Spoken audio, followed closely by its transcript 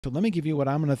So let me give you what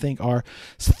I'm going to think are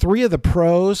three of the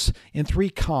pros and three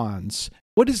cons.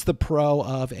 What is the pro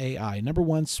of AI? Number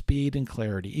one, speed and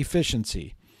clarity,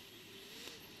 efficiency.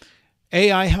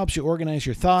 AI helps you organize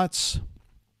your thoughts.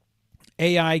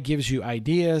 AI gives you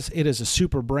ideas. It is a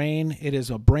super brain. It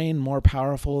is a brain more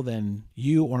powerful than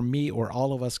you or me or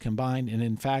all of us combined. And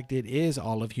in fact, it is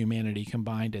all of humanity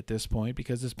combined at this point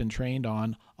because it's been trained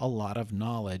on a lot of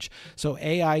knowledge. So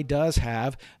AI does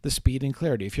have the speed and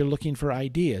clarity. If you're looking for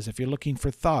ideas, if you're looking for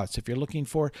thoughts, if you're looking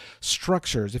for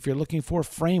structures, if you're looking for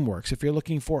frameworks, if you're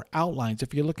looking for outlines,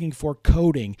 if you're looking for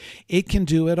coding, it can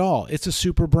do it all. It's a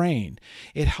super brain.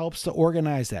 It helps to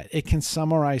organize that. It can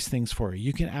summarize things for you.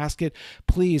 You can ask it,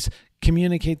 please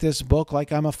communicate this book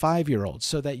like I'm a 5-year-old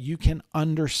so that you can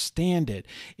understand it.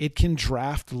 It can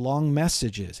draft long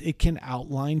messages. It can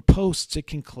outline posts. It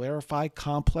can clarify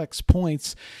complex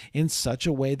points in such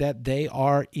a way that they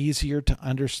are easier to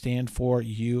understand for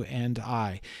you and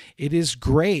I. It is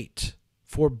great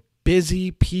for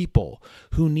busy people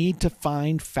who need to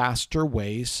find faster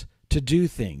ways to do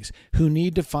things, who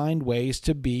need to find ways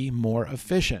to be more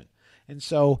efficient. And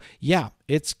so, yeah,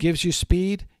 it gives you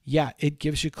speed. Yeah, it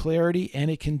gives you clarity, and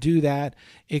it can do that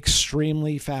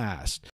extremely fast.